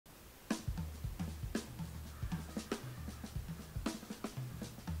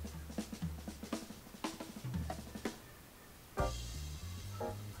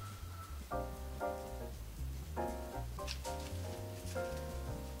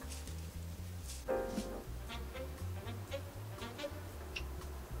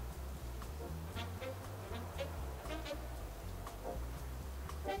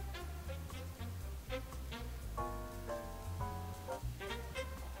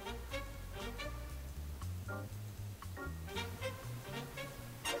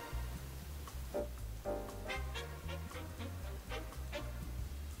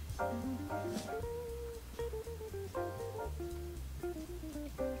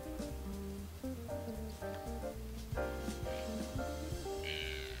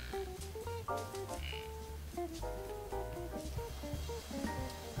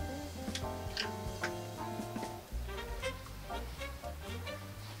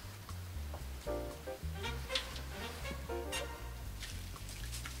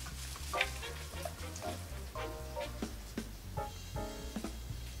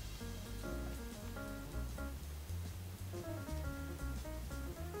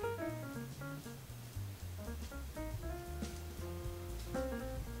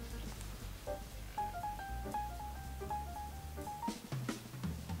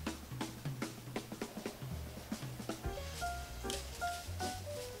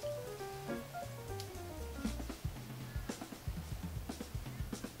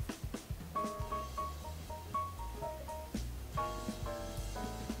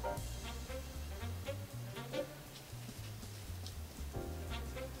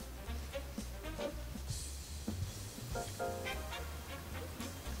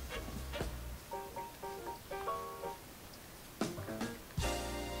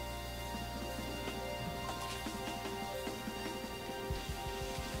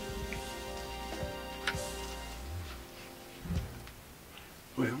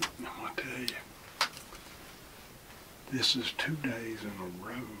This is 2 days in a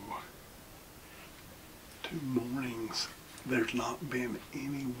row, 2 mornings. There's not been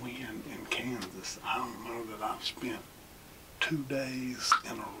any wind in Kansas. I don't know that I've spent 2 days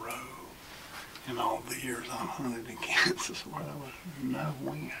in a row in all the years I've hunted in Kansas where there was no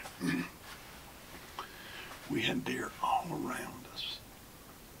wind. We had deer all around us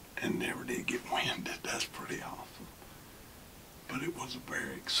and never did get winded. That's pretty awesome. But it was a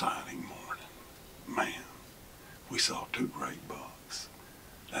very exciting morning. Man, we saw 2 great bucks.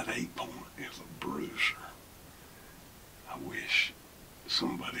 That 8-point is a bruiser. I wish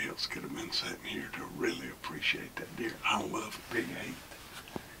somebody else could have been sitting here to really appreciate that deer. I love a big 8,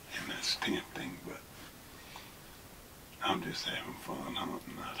 and that's tempting, but I'm just having fun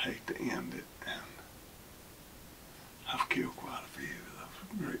hunting. I'd hate to end it, and I've killed quite a few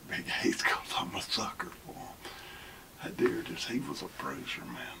of those great big 8s because I'm a sucker for them. That deer he was a bruiser,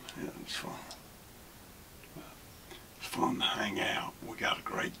 man. It was fun. It's fun to hang out. We got a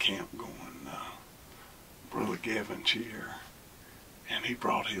great camp going. Brother Gavin's here, and he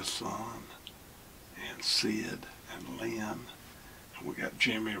brought his son, and Sid, and Lynn, and we got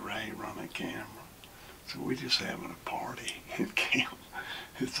Jimmy Ray running camera. So we're just having a party in camp.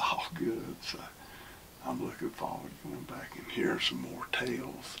 It's all good. So I'm looking forward to going back and hearing some more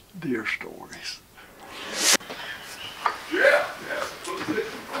tales, deer stories. Yeah. There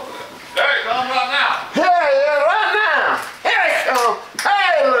he comes right now. Hey, right now. Here he comes.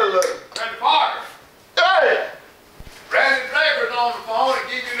 Hey, look. Randy Parker. Hey. Randy Draper's on the phone and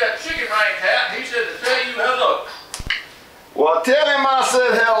give you that chicken rank hat, and he said to tell you hello. Well, tell him I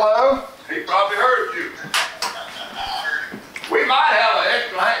said hello. He probably heard you. We might have an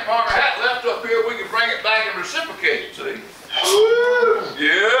extra Hank Parker hat left up here. We can bring it back and reciprocate, see? Woo.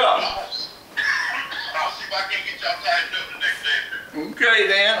 Yeah. I'll see if I can get y'all tightened up the next day. Okay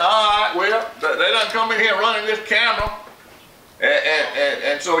then, all right, well, they done come in here running this camera,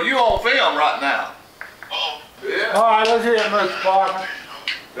 and so you on film right now. Oh. Yeah. All right, let's hear it, Mr. Parker.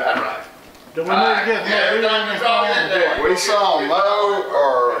 That's right. Do we need to get Yeah, more everything is all in there. We saw Mo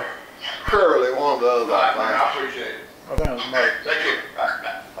or Curly, one of the others, Right, man, I I think. appreciate it. I think it was Mike. Thank you. Right,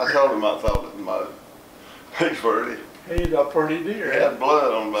 right. I told him I thought it was Mo. He's pretty. He's a pretty deer. He had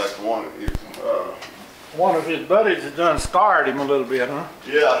blood on the back of one of you. One of his buddies has done scarred him a little bit, huh?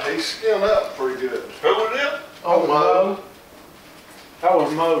 Yeah, he's skinned up pretty good. Who was it? Oh, Mo. That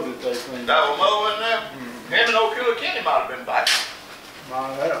was Mo that they cleaned That up. was Mo in there? Him and old Killer Kenny might have been fighting.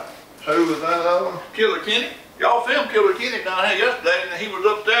 Might have. Who was that other? Killer Kenny? Y'all filmed Killer Kenny down here yesterday, and he was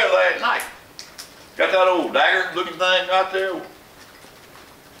up there last night. Got that old dagger looking thing out there.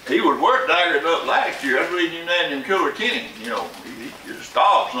 He was worth daggering up last year. That's the reason you named him Killer Kenny. You know, he could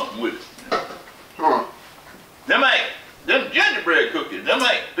start something with it. Huh. Them gingerbread cookies, them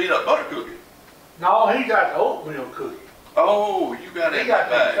ain't peanut butter cookies. No, he got the oatmeal cookie. Oh, you got it He in got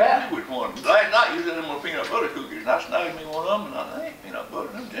that them bag. fat. Which one? Last night you said them were peanut butter cookies, and I snagged me one of them, and I ain't peanut butter,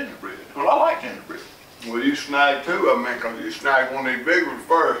 them gingerbread. Well, I like gingerbread. Well, you snagged 2 of them because you snagged one of these big ones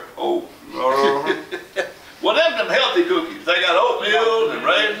first. Oh. Uh-huh. Well, them healthy cookies. They got oatmeal and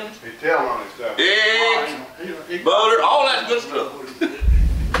raisins, He's telling on himself. eggs, butter, all that good stuff.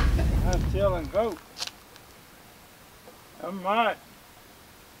 I'm telling goat. I might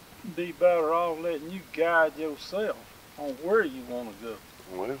be better off letting you guide yourself on where you want to go.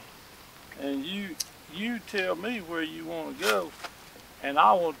 Well, And you tell me where you want to go, and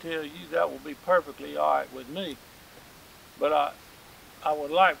I will tell you that will be perfectly all right with me. But I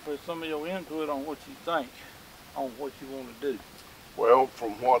would like for some of your input on what you think, on what you want to do. well,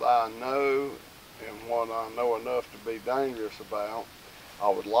 from what I know and what I know enough to be dangerous about, I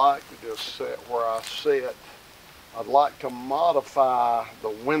would like to just sit where I sit. I'd like to modify the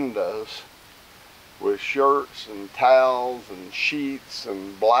windows with shirts and towels and sheets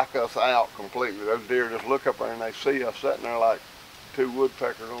and black us out completely. Those deer just look up there and they see us sitting there like 2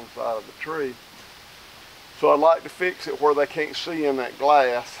 woodpeckers on the side of a tree. So I'd like to fix it where they can't see in that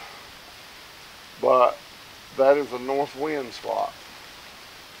glass, but that is a north wind spot.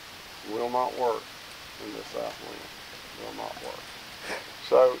 Will not work in the south wind. Will not work.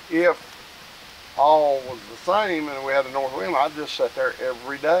 So if all was the same and we had a north wind, I'd just sit there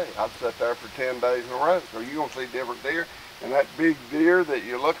every day. I'd sit there for 10 days in a row. So you're gonna see different deer, and that big deer that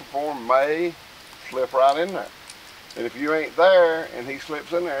you're looking for may slip right in there. And if you ain't there and he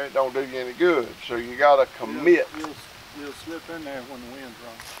slips in there, it don't do you any good. So you gotta commit. You'll slip in there when the wind's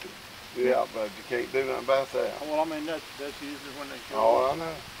wrong. Yeah, but you can't do nothing about that. Well, I mean, that's usually when they show Oh, up. I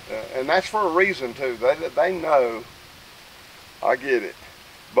know. Yeah, and that's for a reason too. They know. I get it.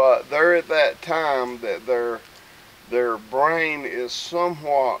 But they're at that time that their brain is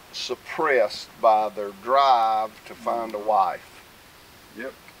somewhat suppressed by their drive to find a wife.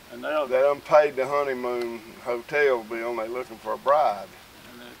 And They done paid the honeymoon hotel bill and they looking for a bride.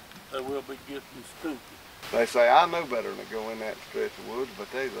 they will be getting stupid. They say, I know better than to go in that stretch of woods,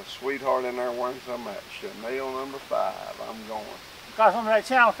 but there's a sweetheart in there wearing some of that Chanel number 5. I'm going. Got some of that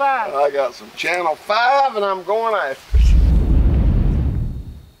Channel 5? I got some Channel 5 and I'm going after it.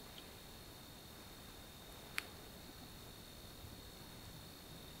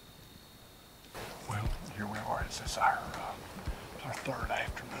 Well, here we are. This is our third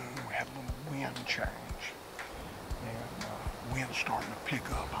afternoon. We had a little wind change. And wind's starting to pick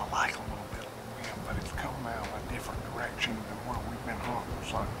up. I like a little bit of the wind, but it's coming out of a different direction than where we've been hunting.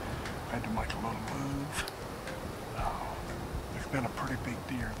 So I had to make a little move. There's been a pretty big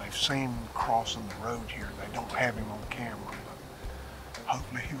deer. They've seen him crossing the road here. They don't have him on camera, but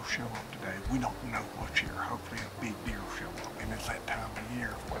hopefully he'll show up today. We don't know what's here. Hopefully a big deer will show up. And it's that time of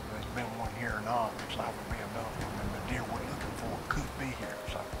year, whether there's been one here or not, it's not going to be enough. And the deer we're looking for could be here.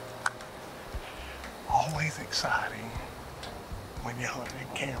 So always exciting when you're hunting in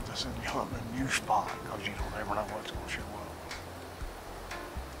Kansas and you're hunting a new spot, because you don't ever know what's going to show up.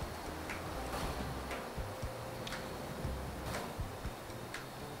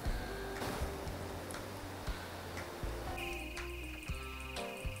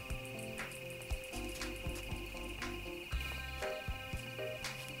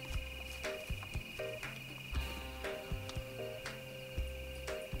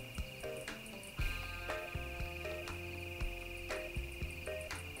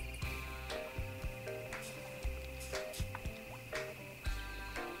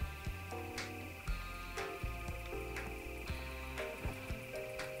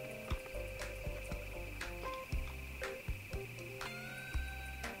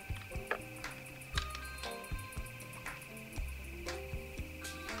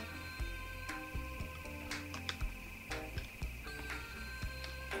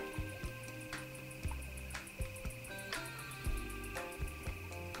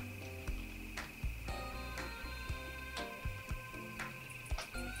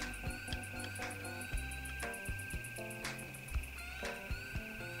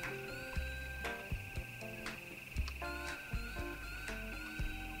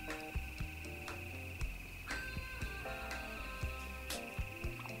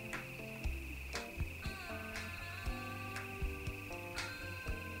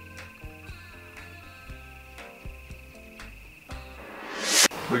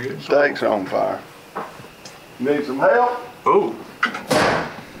 We getting Steak's on fire. Need some help? Ooh.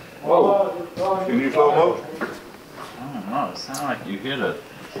 Whoa. Can you slow motion? I don't know, it sounded like you hit a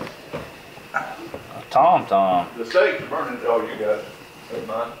tom-tom. The steak's burning. Oh, you got it. That's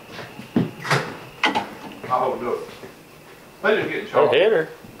mine. I'll hold it up. They just getting It sharp. hit her.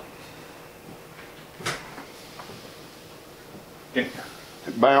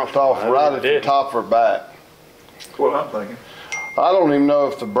 It bounced off right at the did. top of her back. That's what I'm thinking. I don't even know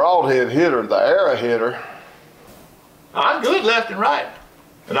if the broadhead hit her, the arrow hit her. I'm good left and right.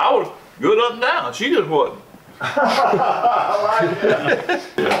 And I was good up and down. She just wasn't.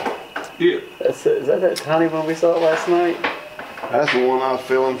 Yeah. Is that tiny one we saw last night? That's the one I was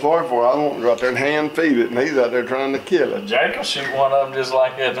feeling sorry for. I want to go out there and hand feed it, and he's out there trying to kill it. Jake will shoot one of them just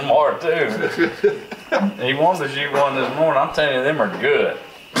like that tomorrow too. He wanted to shoot one this morning. I'm telling you, them are good.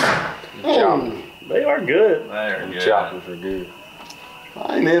 They are good. They are good. Choppers are good.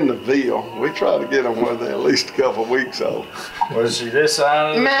 I ain't in the veal. We try to get them where they're at least a couple of weeks old. Was she this side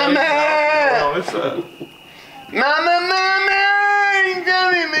of the Mama! On this side. Mama, mama! Ain't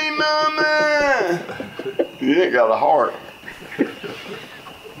got me, mama! You ain't got a heart.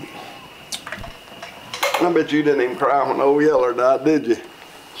 I bet you didn't even cry when old Yeller died, did you?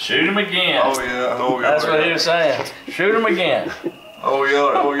 Shoot him again. Oh yeah, oh yeah. That's what he was saying. Shoot him again. Oh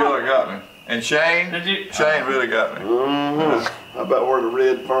Yeller got me. And Shane? Did you? Shane really got me. I bet where the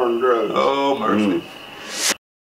red fern grows. Oh mercy.